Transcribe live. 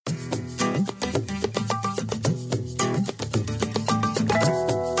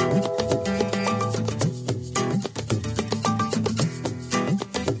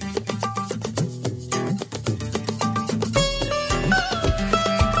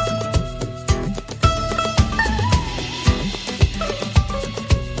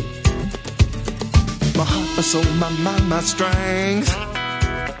my soul, my mind, my strength.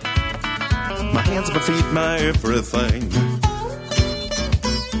 My hands, my feet, my everything.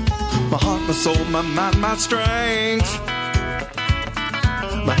 My heart, my soul, my mind, my strength.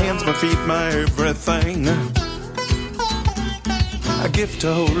 My hands, my feet, my everything. A gift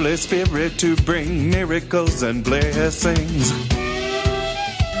to Holy Spirit to bring miracles and blessings.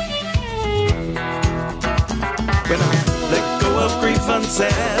 When I let go of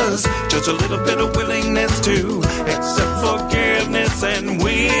grievances, just a little bit of willingness to accept forgiveness, and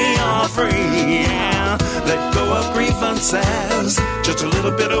we are free. Yeah. Let go of grievances, just a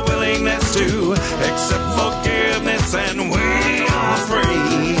little bit of willingness to accept forgiveness, and we are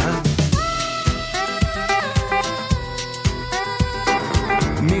free.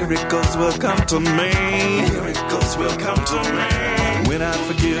 Miracles will come to me. Miracles will come to me when I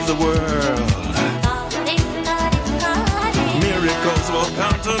forgive the world. Miracles will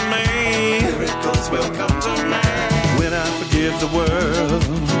come to me. Miracles will come to me when I forgive the world.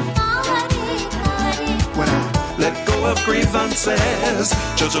 When I let go of grievances,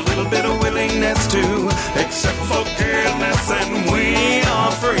 just a little bit of willingness to accept forgiveness, and we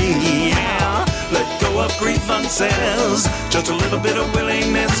are free. Yeah. Let go of grievances, just a little bit of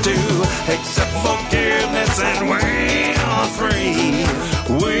willingness to accept forgiveness, and we are free.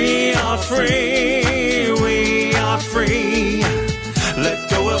 We are free. We are free. Let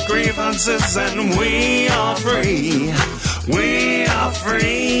go of grievances, and we are free. We are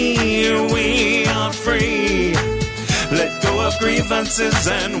free. We are free. Let go of grievances,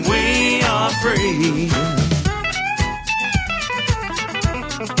 and we are free.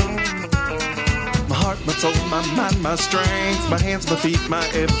 My soul, my mind, my strength, my hands, my feet, my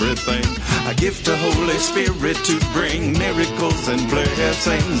everything. I give to Holy Spirit to bring miracles and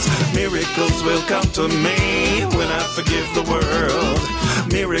blessings. Miracles will come to me when I forgive the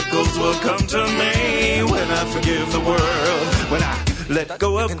world. Miracles will come to me when I forgive the world. When I let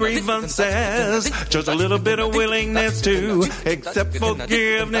go of grievances, just a little bit of willingness to accept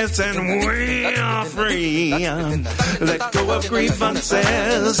forgiveness, and we are free. Let go of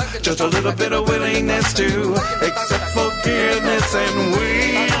grievances, just a little bit of willingness to accept forgiveness, and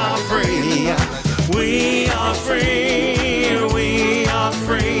we are free. We are free. We are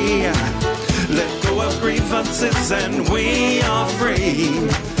free. Let go of grievances, and we are free.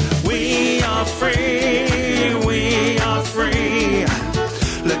 We are free. We are free.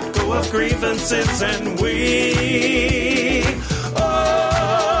 Let go of grievances, and we